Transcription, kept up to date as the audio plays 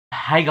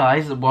Hey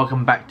guys,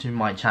 welcome back to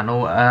my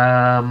channel.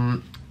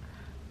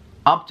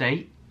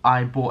 Update,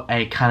 I bought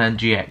a Canon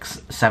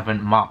GX7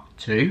 Mark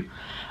II.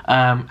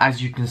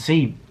 As you can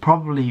see,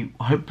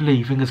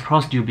 hopefully, fingers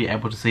crossed, you'll be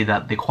able to see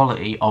that the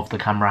quality of the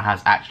camera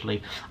has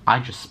actually,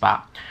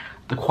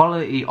 the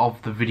quality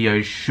of the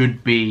video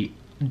should be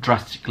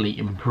drastically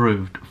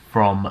improved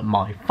from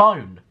my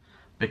phone,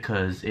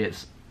 because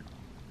it's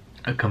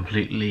a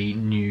completely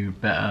new,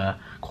 better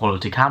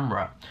quality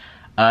camera.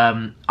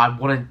 I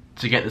wanted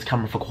to get this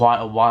camera for quite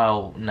a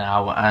while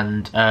now,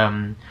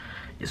 and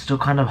it's still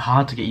kind of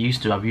hard to get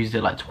used to. I've used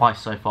it like twice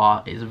so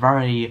far. It's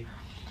very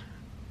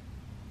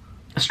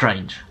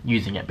strange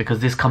using it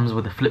because this comes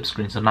with a flip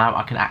screen, so now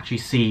I can actually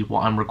see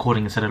what I'm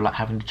recording instead of like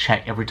having to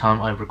check every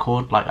time I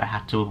record like I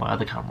had to with my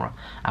other camera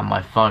and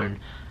my phone.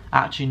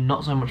 Actually,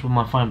 not so much with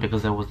my phone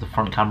because there was the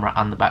front camera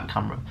and the back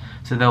camera,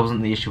 so there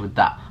wasn't the issue with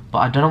that. But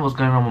I don't know what's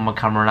going on with my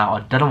camera now.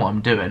 I don't know what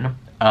I'm doing.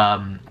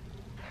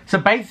 So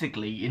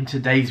basically, in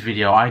today's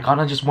video, I kind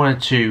of just wanted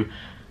to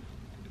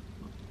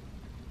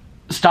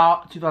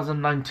start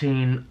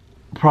 2019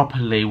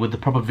 properly with the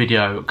proper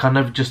video, kind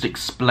of just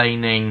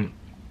explaining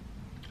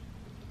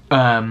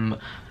the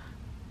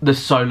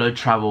solo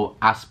travel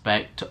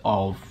aspect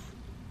of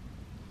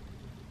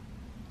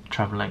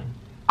traveling.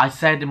 I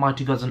said in my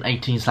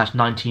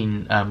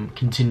 2018/19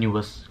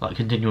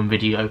 continuum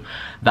video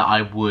that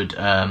I would,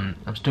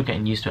 I'm still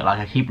getting used to it, like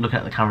I keep looking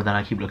at the camera then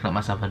I keep looking at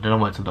myself, I don't know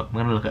where to look, I'm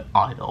going to look at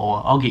either,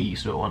 or I'll get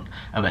used to it one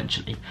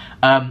eventually.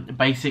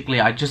 Basically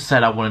I just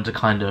said I wanted to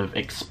kind of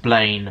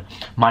explain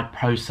my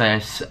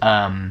process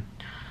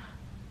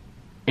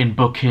in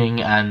booking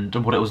and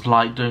what it was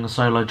like doing a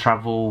solo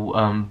travel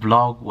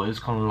vlog, what it was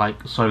kind of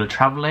like solo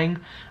traveling,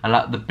 and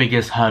like the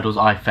biggest hurdles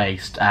I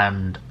faced,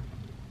 and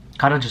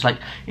kind of just like,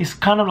 it's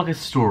kind of like a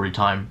story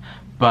time,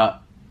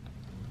 but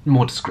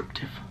more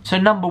descriptive. So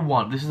number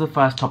one, this is the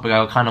first topic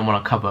I kind of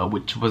want to cover,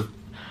 which was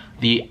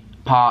the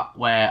part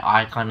where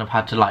I kind of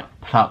had to like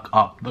pluck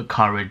up the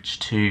courage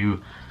to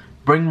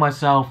bring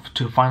myself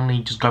to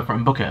finally just go for it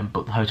and book it and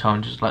book the hotel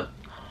and just like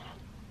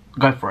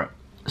go for it.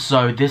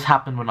 So this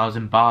happened when I was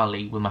in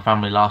Bali with my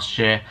family last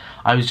year.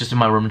 I was just in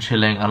my room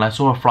chilling and I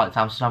saw a flight to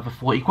Amsterdam for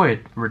 40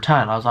 quid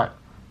return. I was like,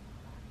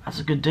 that's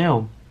a good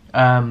deal.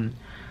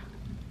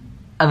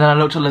 And then I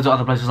looked at loads of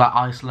other places like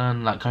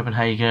Iceland, like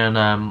Copenhagen,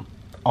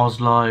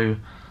 Oslo,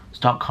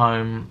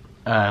 Stockholm,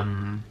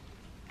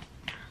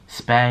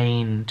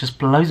 Spain,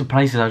 just loads of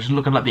places. I was just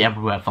looking at the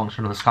everywhere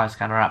function of the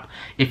Skyscanner app.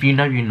 If you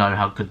know, you know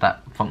how good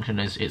that function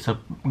is. It's a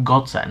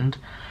godsend.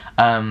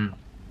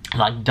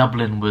 Like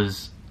Dublin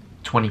was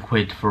 20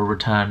 quid for a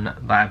return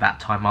at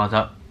that time I was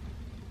up.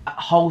 That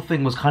whole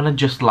thing was kind of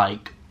just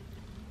like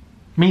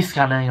me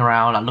scanning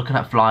around, like looking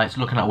at flights,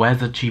 looking at where's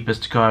the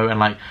cheapest to go, and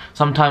like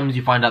sometimes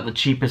you find out the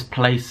cheapest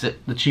flights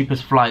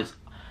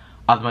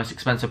are the most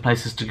expensive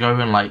places to go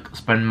and like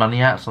spend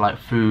money at, so like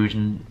food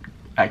and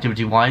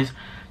activity wise.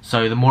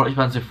 So the more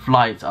expensive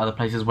flights are the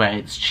places where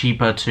it's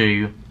cheaper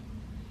to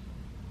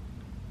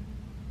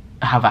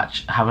have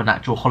an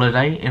actual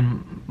holiday,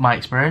 in my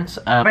experience.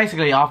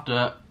 Basically,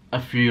 after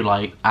a few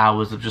like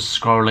hours of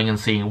just scrolling and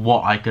seeing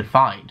what I could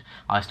find,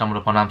 I stumbled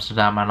upon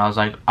Amsterdam and I was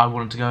like, I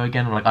wanted to go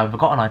again. Like, I've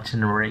got an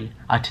itinerary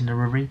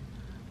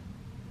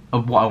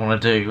of what I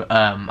want to do.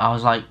 I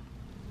was like,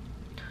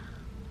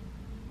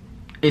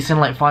 it's in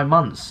like 5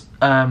 months.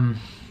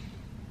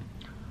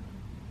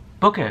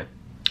 Book it.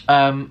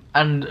 And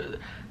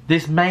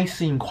this may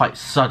seem quite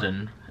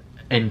sudden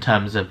in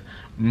terms of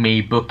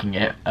me booking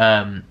it.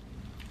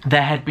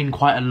 There had been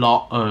quite a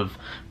lot of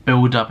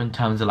build up in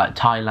terms of like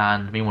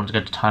Thailand, me wanting to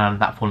go to Thailand,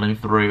 that falling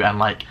through, and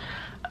like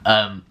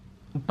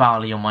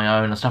Bali on my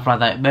own and stuff like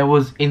that. There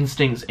was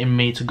instincts in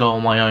me to go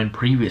on my own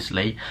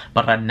previously,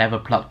 but I never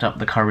plucked up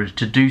the courage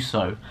to do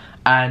so.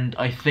 And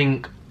I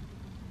think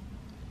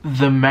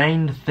the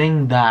main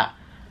thing that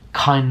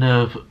kind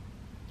of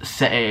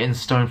set it in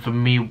stone for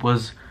me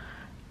was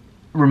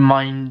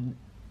being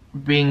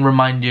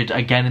reminded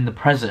again in the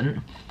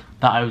present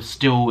that I was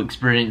still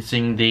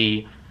experiencing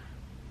the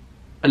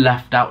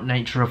left out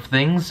nature of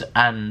things,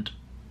 and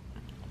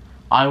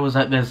I was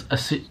like, there's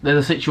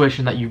a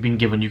situation that you've been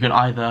given. You can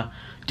either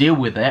deal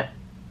with it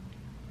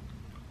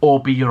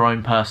or be your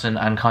own person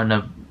and kind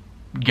of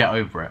get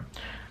over it.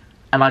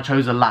 And I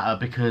chose the latter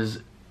because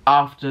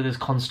after this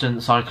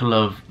constant cycle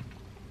of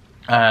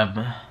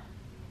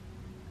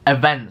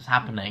events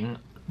happening,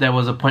 there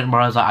was a point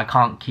where I was like, I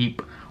can't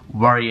keep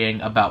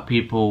worrying about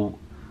people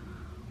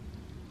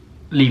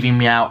leaving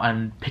me out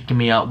and picking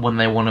me up when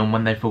they want and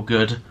when they feel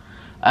good.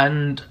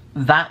 And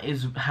that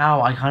is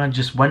how I kind of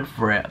just went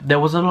for it. There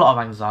was a lot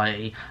of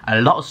anxiety,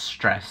 a lot of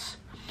stress.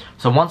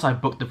 So once I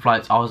booked the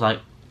flights, I was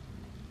like,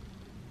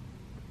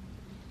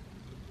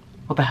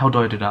 what the hell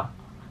do I do now?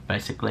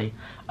 Basically.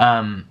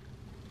 And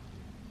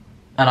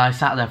I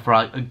sat there for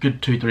like a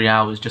good 2-3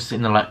 hours just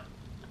sitting there like,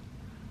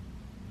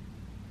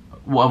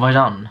 what have I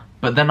done?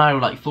 But then I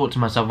like thought to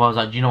myself, I was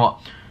like, do you know what?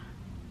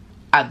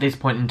 At this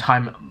point in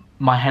time,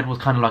 my head was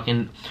kind of like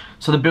in,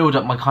 so the build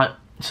up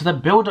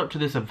to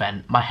this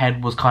event, my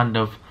head was kind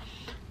of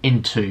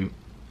into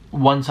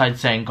one side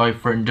saying go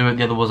for it and do it,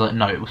 the other was like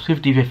no, it was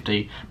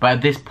 50-50. But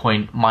at this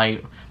point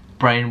my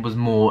brain was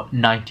more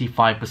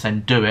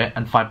 95% do it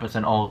and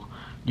 5% oh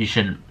you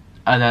shouldn't.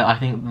 And then I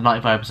think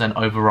 95%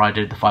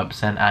 overrided the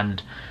 5%,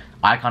 and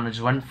I kind of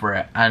just went for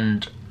it.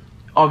 And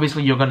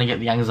obviously you're going to get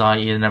the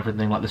anxiety and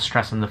everything, like the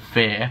stress and the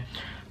fear,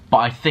 but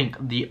I think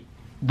the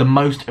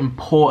most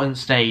important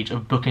stage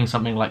of booking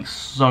something like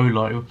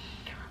solo,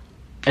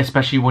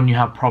 especially when you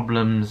have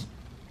problems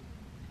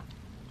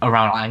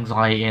around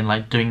anxiety and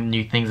like doing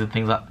new things and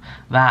things like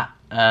that,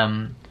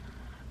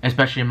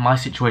 especially in my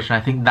situation,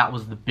 I think that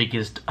was the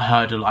biggest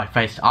hurdle I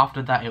faced.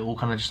 After that, it all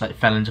kind of just like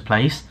fell into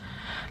place.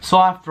 So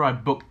after I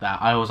booked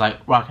that, I was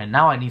like, right, okay,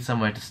 now I need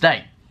somewhere to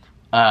stay.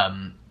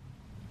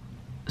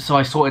 So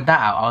I sorted that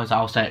out.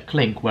 I'll stay at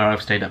Clink, where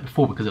I've stayed at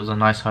before, because it was a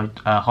nice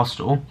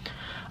hostel.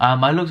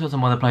 I looked at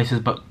some other places,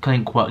 but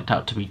Clink worked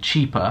out to be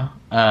cheaper.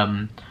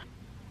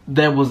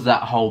 There was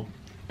that whole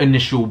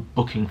initial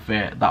booking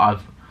fear that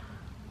I've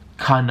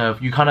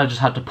you kind of just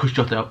had to push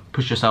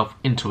yourself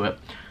into it,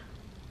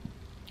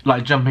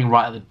 like jumping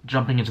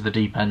into the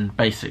deep end,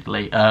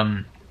 basically.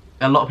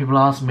 A lot of people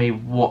ask me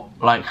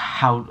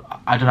how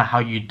I don't know how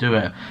you do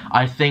it.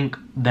 I think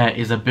there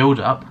is a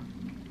build up.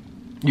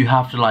 You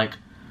have to like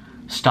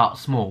start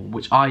small,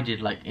 which I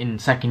did. Like in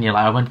second year,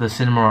 like I went to the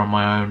cinema on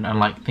my own and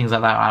like things like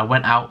that. I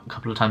went out a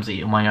couple of times to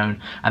eat on my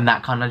own, and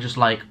that kind of just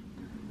like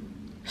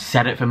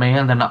set it for me.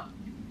 And then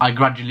I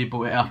gradually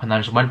built it up, and then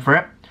I just went for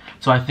it.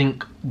 So I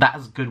think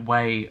that's a good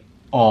way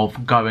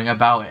of going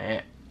about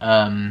it,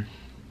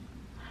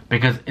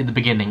 because in the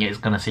beginning it's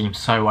going to seem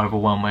so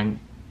overwhelming,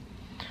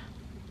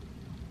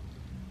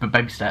 but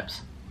baby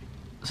steps.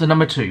 So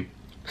number 2,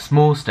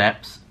 small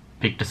steps,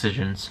 big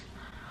decisions.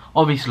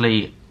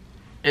 Obviously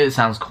it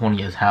sounds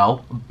corny as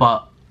hell,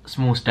 but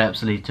small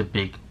steps lead to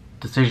big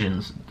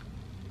decisions,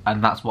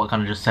 and that's what I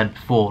kind of just said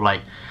before.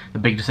 Like the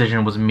big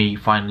decision was me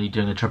finally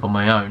doing a trip on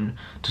my own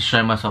to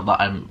show myself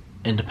that I'm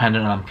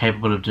independent and I'm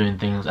capable of doing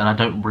things, and I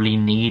don't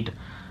need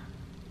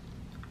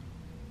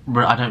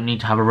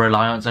to have a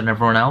reliance on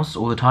everyone else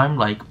all the time.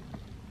 Like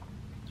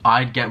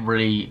I'd get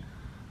really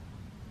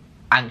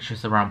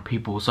anxious around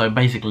people, so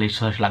basically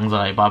social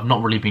anxiety, but I've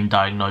not really been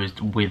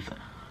diagnosed with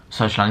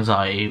social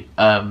anxiety,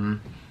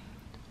 but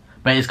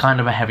it's kind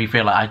of a heavy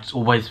fear. Like I just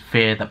always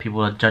fear that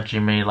people are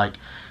judging me, like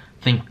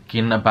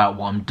thinking about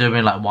what I'm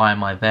doing, like why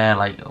am I there,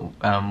 like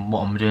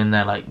what I'm doing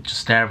there, like just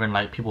staring,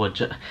 like people are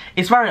just,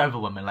 it's very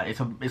overwhelming. Like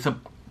it's a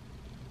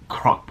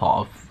crock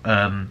pot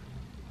of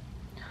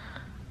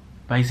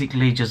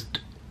basically just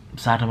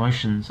sad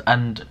emotions,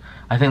 and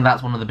I think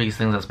that's one of the biggest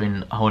things that's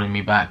been holding me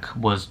back,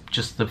 was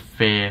just the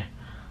fear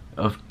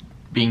of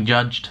being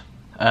judged.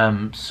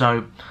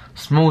 So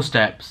small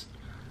steps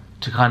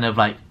to kind of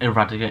like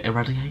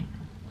eradicate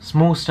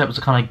small steps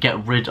to kind of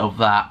get rid of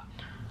that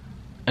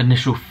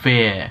initial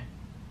fear,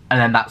 and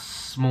then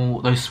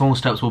those small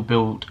steps will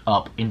build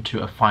up into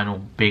a final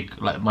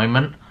big like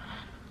moment.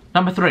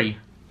 Number 3,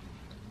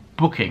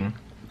 booking.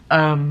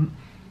 That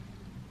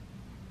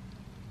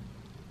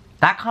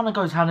kind of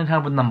goes hand in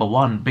hand with number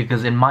 1,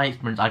 because in my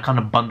experience I kind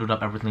of bundled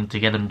up everything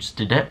together and just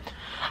did it.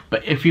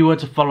 But if you were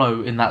to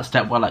follow in that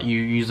step where like you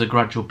use a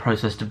gradual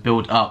process to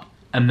build up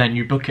and then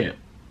you book it,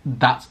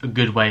 that's a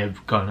good way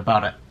of going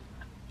about it.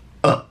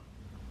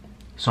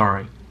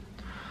 Sorry.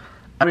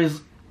 There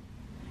is,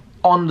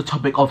 on the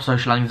topic of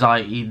social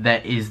anxiety,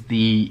 there is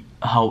the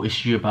whole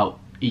issue about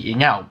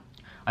eating out.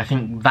 I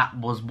think that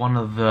was one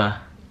of the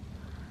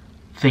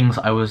things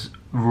I was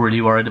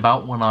really worried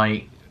about when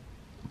I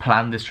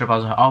planned this trip. I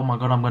was like, oh my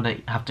god, I'm gonna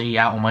have to eat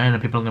out on my own,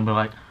 and people are gonna be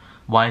like,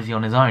 why is he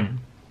on his own?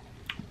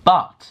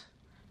 But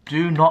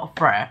do not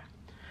fret.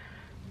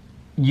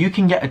 You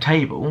can get a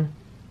table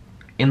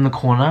in the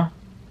corner,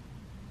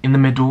 in the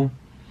middle,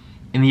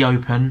 in the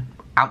open,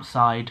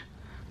 outside.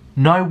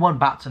 No one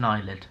bats an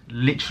eyelid.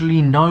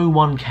 Literally no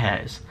one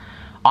cares.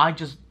 I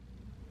just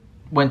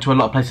went to a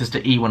lot of places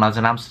to eat when I was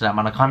in Amsterdam,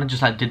 and I kind of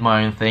just like did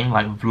my own thing,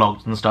 like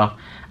vlogs and stuff,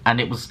 and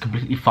it was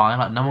completely fine.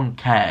 Like no one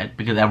cared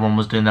because everyone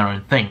was doing their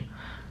own thing.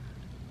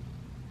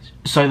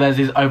 So there's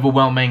this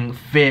overwhelming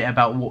fear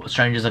about what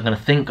strangers are going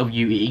to think of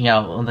you eating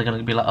out, and they're going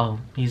to be like, oh,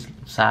 he's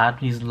sad,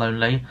 he's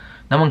lonely.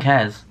 No one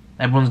cares.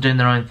 Everyone's doing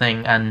their own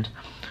thing, and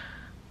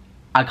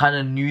I kind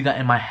of knew that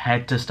in my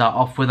head to start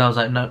off with. I was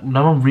like, no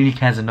one really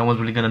cares, and no one's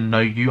really going to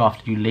know you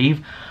after you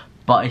leave.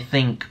 But I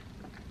think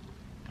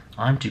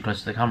I'm too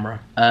close to the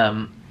camera.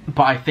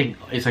 But I think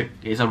it's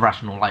a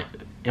rational, like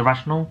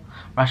rational.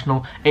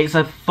 It's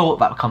a thought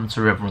that comes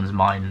through everyone's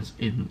minds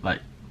in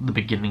like the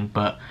beginning.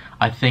 But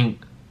I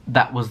think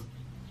that was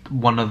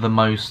one of the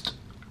most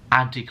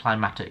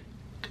anticlimactic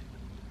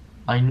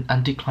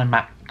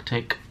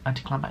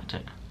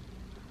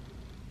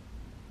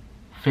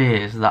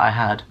fears that I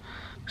had.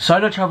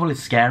 Solo travel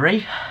is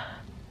scary.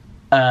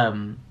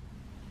 I'm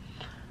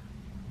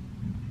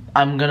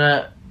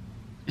gonna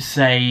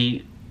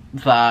say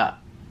that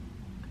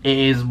it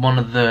is one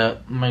of the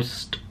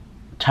most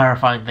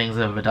terrifying things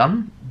I've ever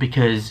done,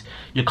 because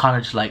you're kind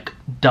of just like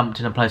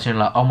dumped in a place and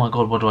you're like, oh my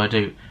god, what do I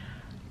do?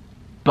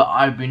 But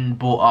I've been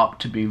brought up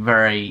to be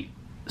very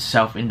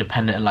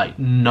self-independent and like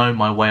know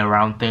my way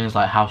around things,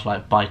 like how to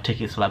like buy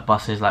tickets for like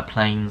buses, like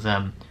planes,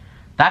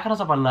 that kind of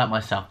stuff I learnt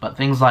myself. But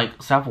things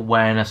like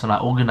self-awareness and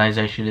like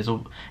organisation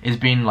is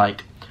being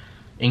like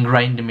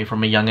ingrained in me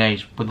from a young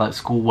age with like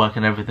schoolwork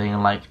and everything,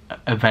 and like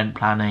event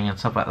planning and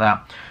stuff like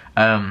that.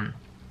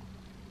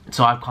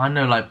 So I've kind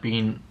of like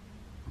been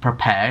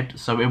prepared,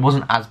 so it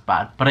wasn't as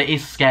bad, but it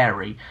is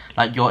scary.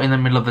 Like you're in the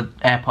middle of the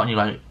airport and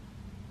you're like,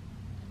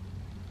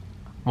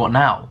 what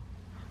now?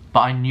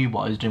 But I knew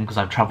what I was doing because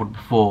I've travelled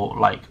before.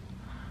 Like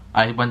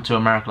I went to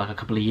America like a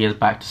couple of years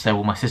back to stay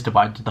with my sister, but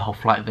I did the whole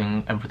flight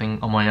thing, everything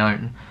on my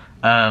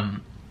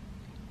own.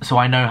 So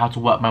I know how to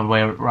work my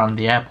way around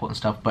the airport and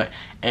stuff. But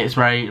it's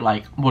very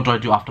like, what do I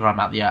do after I'm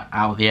out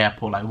of the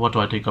airport? Like, what do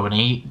I do? Go and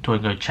eat? Do I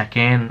go check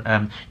in?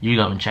 You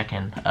go and check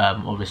in,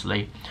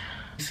 obviously.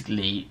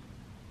 Basically,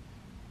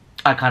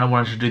 I kind of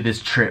wanted to do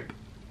this trip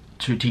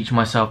to teach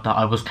myself that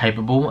I was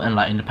capable and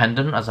like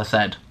independent, as I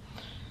said.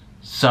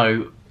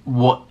 So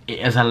what it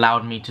has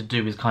allowed me to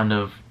do is kind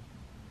of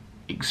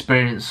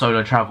experience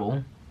solo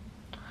travel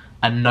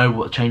and know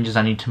what changes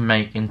I need to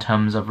make in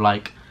terms of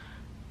like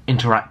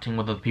interacting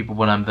with other people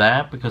when I'm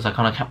there, because I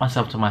kind of kept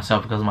myself to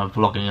myself because of my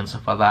vlogging and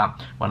stuff like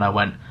that when I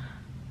went.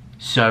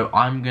 So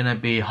I'm gonna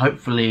be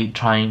hopefully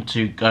trying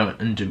to go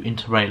and do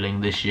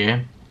interrailing this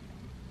year,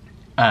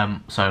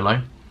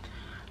 solo,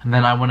 and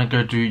then I want to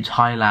go do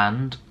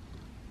Thailand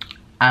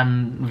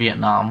and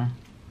Vietnam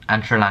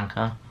and Sri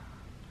Lanka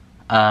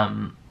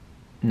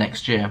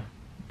next year,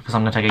 because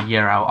I'm going to take a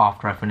year out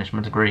after I finish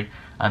my degree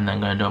and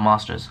then go and do a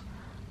master's.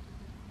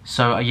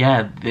 So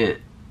yeah,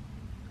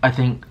 I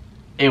think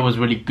it was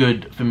really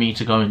good for me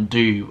to go and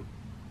do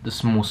the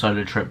small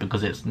solo trip,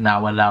 because it's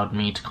now allowed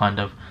me to kind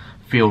of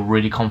feel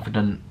really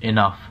confident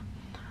enough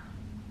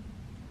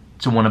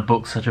to want to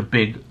book such a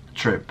big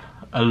trip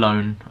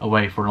alone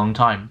away for a long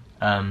time.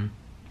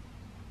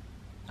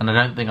 And I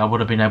don't think I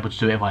would have been able to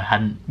do it if I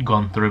hadn't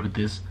gone through with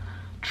this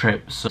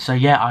trip. So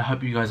yeah, I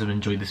hope you guys have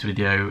enjoyed this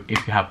video.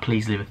 If you have,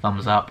 please leave a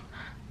thumbs up.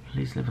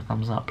 Please leave a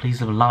thumbs up.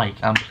 Please leave a like.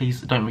 And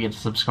please don't forget to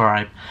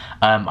subscribe.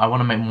 I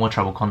want to make more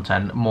travel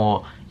content,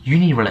 more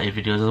uni related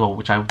videos as well,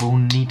 which I will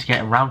need to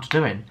get around to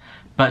doing.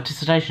 But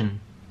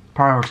dissertation,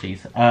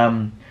 priorities,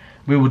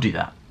 we will do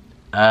that.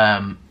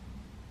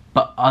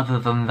 But other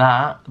than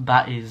that,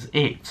 that is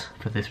it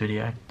for this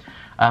video.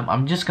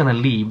 I'm just going to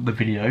leave the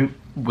video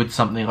with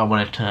something I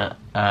wanted to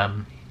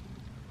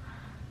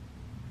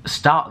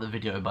start the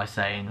video by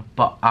saying,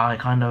 but I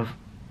kind of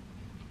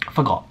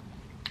forgot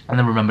and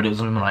then remembered it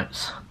was on my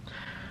notes.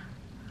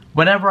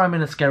 Whenever I'm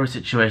in a scary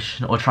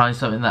situation or trying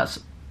something that's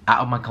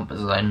out of my comfort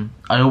zone,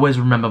 I always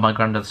remember my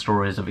granddad's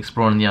stories of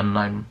exploring the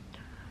unknown.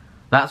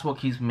 That's what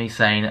keeps me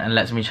sane and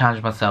lets me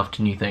challenge myself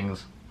to new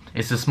things.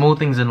 It's the small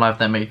things in life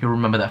that make you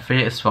remember that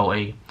fear is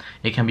faulty.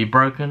 It can be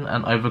broken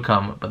and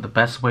overcome, but the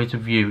best way to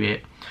view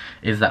it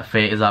is that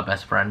fear is our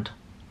best friend.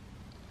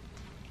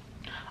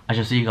 I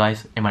shall see you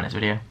guys in my next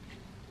video.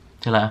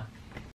 See you later.